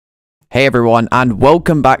Hey everyone, and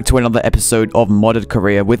welcome back to another episode of Modded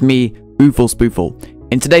Career with me, Oofle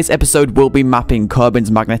Spoofle. In today's episode, we'll be mapping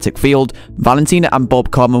Kerbin's magnetic field, Valentina and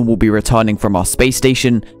Bob Kerman will be returning from our space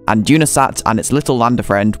station, and DunaSat and its little lander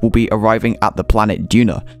friend will be arriving at the planet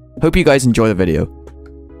Duna. Hope you guys enjoy the video.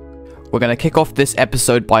 We're going to kick off this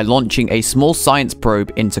episode by launching a small science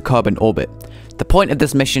probe into Kerbin orbit. The point of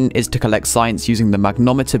this mission is to collect science using the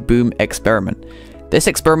MagnetoProbe experiment. This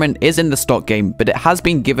experiment is in the stock game, but it has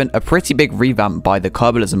been given a pretty big revamp by the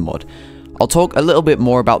Kerbalism mod. I'll talk a little bit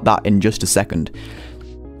more about that in just a second.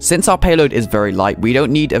 Since our payload is very light, we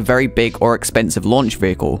don't need a very big or expensive launch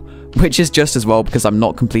vehicle, which is just as well because I'm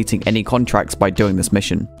not completing any contracts by doing this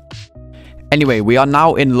mission. Anyway, we are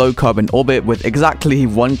now in low Kerbin orbit with exactly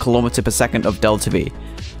 1 km per second of delta V.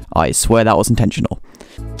 I swear that was intentional.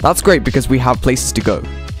 That's great because we have places to go,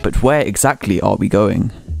 but where exactly are we going?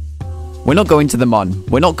 We're not going to the Mun,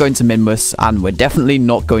 we're not going to Minmus, and we're definitely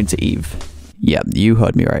not going to Eve. Yeah, you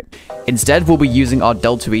heard me right. Instead, we'll be using our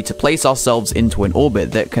delta V to place ourselves into an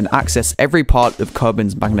orbit that can access every part of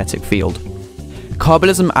Kerbin's magnetic field.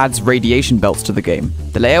 Kerbalism adds radiation belts to the game.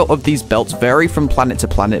 The layout of these belts vary from planet to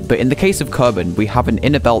planet, but in the case of Kerbin, we have an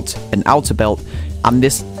inner belt, an outer belt, and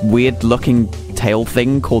this weird looking tail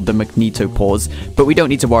thing called the MagnetoProbe, but we don't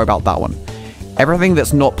need to worry about that one. Everything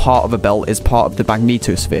that's not part of a belt is part of the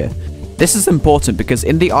magnetosphere. This is important because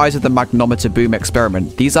in the eyes of the MagnetoProbe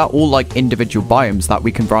experiment, these are all like individual biomes that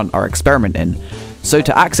we can run our experiment in. So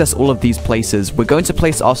to access all of these places, we're going to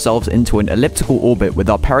place ourselves into an elliptical orbit with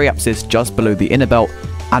our periapsis just below the inner belt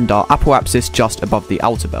and our apoapsis just above the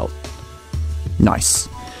outer belt. Nice.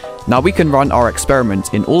 Now we can run our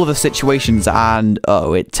experiment in all of the situations and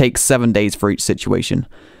it takes 7 days for each situation.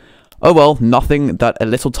 Oh well, nothing that a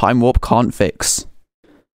little time warp can't fix.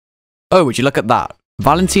 Oh, would you look at that?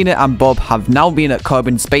 Valentina and Bob have now been at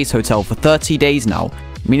Kerbin Space Hotel for 30 days now,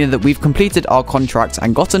 meaning that we've completed our contract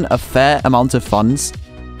and gotten a fair amount of funds.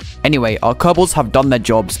 Anyway, our Kerbals have done their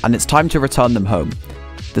jobs and it's time to return them home.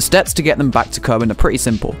 The steps to get them back to Kerbin are pretty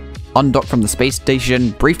simple. Undock from the space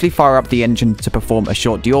station, briefly fire up the engine to perform a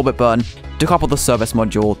short deorbit burn, decouple the service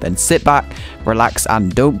module, then sit back, relax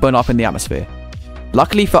and don't burn up in the atmosphere.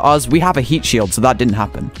 Luckily for us, we have a heat shield so that didn't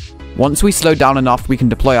happen. Once we slow down enough, we can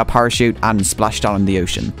deploy our parachute and splash down in the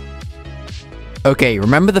ocean. Okay,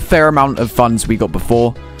 remember the fair amount of funds we got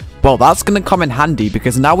before? Well, that's going to come in handy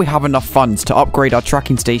because now we have enough funds to upgrade our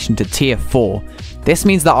tracking station to tier 4. This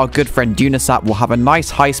means that our good friend DunaSat will have a nice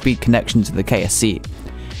high-speed connection to the KSC.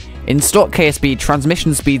 In stock KSB,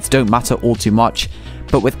 transmission speeds don't matter all too much,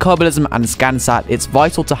 but with Kerbalism and ScanSat, it's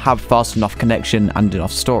vital to have fast enough connection and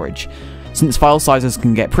enough storage, since file sizes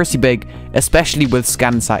can get pretty big, especially with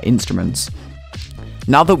ScanSat instruments.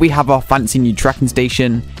 Now that we have our fancy new tracking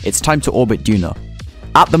station, it's time to orbit Duna.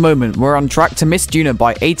 At the moment, we're on track to miss Duna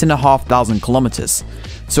by 8,500 kilometers.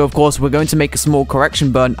 So of course, we're going to make a small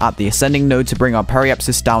correction burn at the ascending node to bring our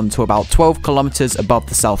periapsis down to about 12 kilometers above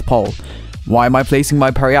the South Pole. Why am I placing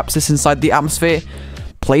my periapsis inside the atmosphere?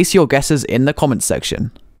 Place your guesses in the comments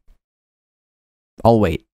section. I'll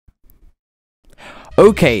wait.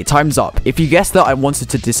 Okay, time's up. If you guessed that I wanted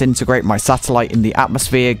to disintegrate my satellite in the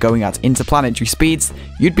atmosphere going at interplanetary speeds,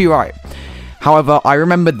 you'd be right. However, I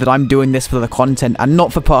remembered that I'm doing this for the content and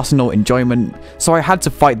not for personal enjoyment, so I had to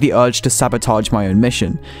fight the urge to sabotage my own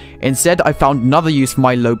mission. Instead, I found another use for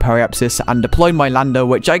my low periapsis and deployed my lander,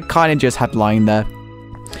 which I kinda just had lying there.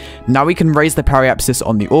 Now we can raise the periapsis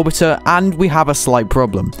on the orbiter, and we have a slight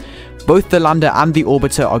problem. Both the lander and the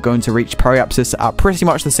orbiter are going to reach periapsis at pretty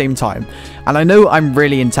much the same time, and I know I'm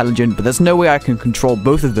really intelligent, but there's no way I can control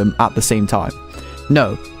both of them at the same time.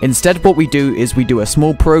 No, instead what we do is we do a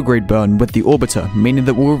small prograde burn with the orbiter, meaning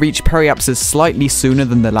that we'll reach periapsis slightly sooner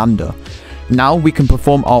than the lander. Now we can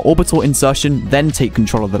perform our orbital insertion, then take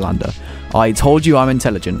control of the lander. I told you I'm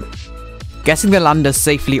intelligent. Getting the lander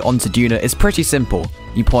safely onto Duna is pretty simple.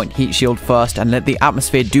 You point heat shield first and let the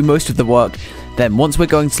atmosphere do most of the work. Then once we're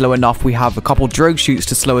going slow enough, we have a couple drogue chutes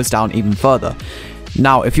to slow us down even further.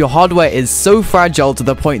 Now, if your hardware is so fragile to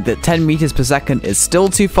the point that 10 meters per second is still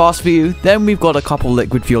too fast for you, then we've got a couple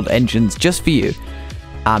liquid fueled engines just for you.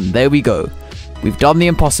 And there we go. We've done the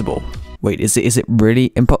impossible. Wait, is it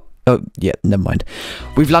really oh, yeah, never mind.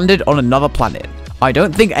 We've landed on another planet. I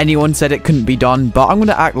don't think anyone said it couldn't be done, but I'm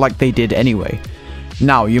gonna act like they did anyway.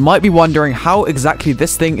 Now, you might be wondering how exactly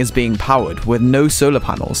this thing is being powered with no solar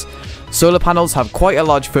panels. Solar panels have quite a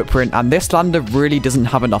large footprint and this lander really doesn't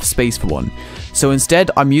have enough space for one. So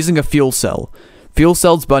instead, I'm using a fuel cell. Fuel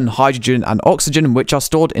cells burn hydrogen and oxygen which are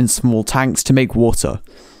stored in small tanks to make water.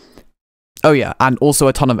 Oh yeah, and also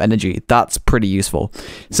a ton of energy. That's pretty useful.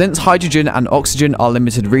 Since hydrogen and oxygen are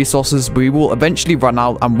limited resources, we will eventually run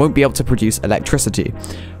out and won't be able to produce electricity.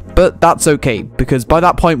 But that's okay, because by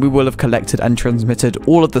that point we will have collected and transmitted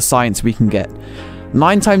all of the science we can get.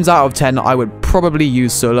 9 times out of 10 I would probably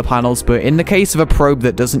use solar panels, but in the case of a probe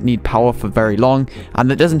that doesn't need power for very long and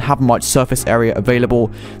that doesn't have much surface area available,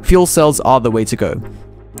 fuel cells are the way to go.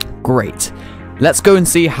 Great. Let's go and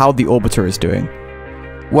see how the orbiter is doing.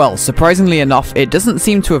 Well, surprisingly enough, it doesn't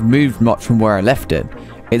seem to have moved much from where I left it.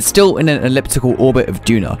 It's still in an elliptical orbit of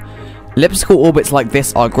Duna. Elliptical orbits like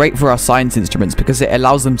this are great for our science instruments because it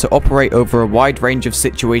allows them to operate over a wide range of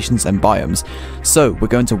situations and biomes. So we're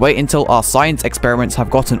going to wait until our science experiments have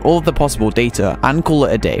gotten all of the possible data and call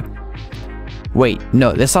it a day. Wait,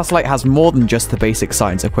 no, this satellite has more than just the basic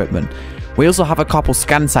science equipment. We also have a couple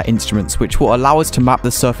ScanSat instruments which will allow us to map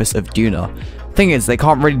the surface of Duna. Thing is, they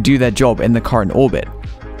can't really do their job in the current orbit.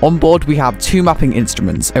 On board we have 2 mapping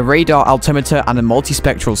instruments, a radar altimeter and a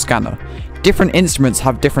multispectral scanner. Different instruments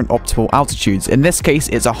have different optimal altitudes, in this case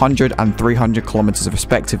it's 100 and 300 kilometers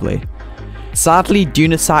respectively. Sadly,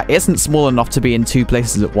 DunaSat isn't small enough to be in 2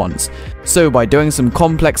 places at once, so by doing some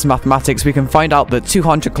complex mathematics we can find out that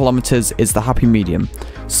 200 kilometers is the happy medium.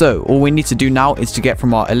 So all we need to do now is to get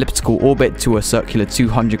from our elliptical orbit to a circular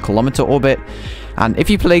 200 kilometer orbit, and if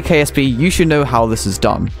you play KSP you should know how this is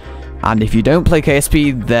done. And if you don't play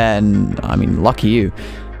KSP, then, I mean, lucky you.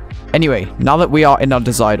 Anyway, now that we are in our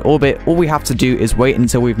desired orbit, all we have to do is wait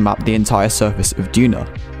until we've mapped the entire surface of Duna.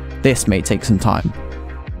 This may take some time.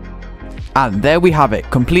 And there we have it,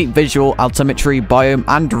 complete visual, altimetry, biome,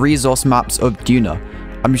 and resource maps of Duna.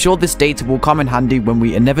 I'm sure this data will come in handy when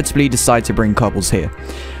we inevitably decide to bring Kerbals here.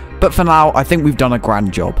 But for now, I think we've done a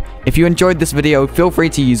grand job. If you enjoyed this video, feel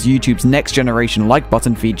free to use YouTube's next generation like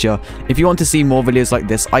button feature. If you want to see more videos like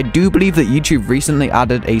this, I do believe that YouTube recently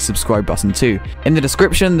added a subscribe button too. In the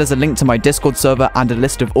description, there's a link to my Discord server and a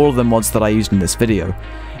list of all of the mods that I used in this video.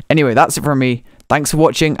 Anyway, that's it from me. Thanks for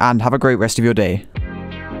watching and have a great rest of your day.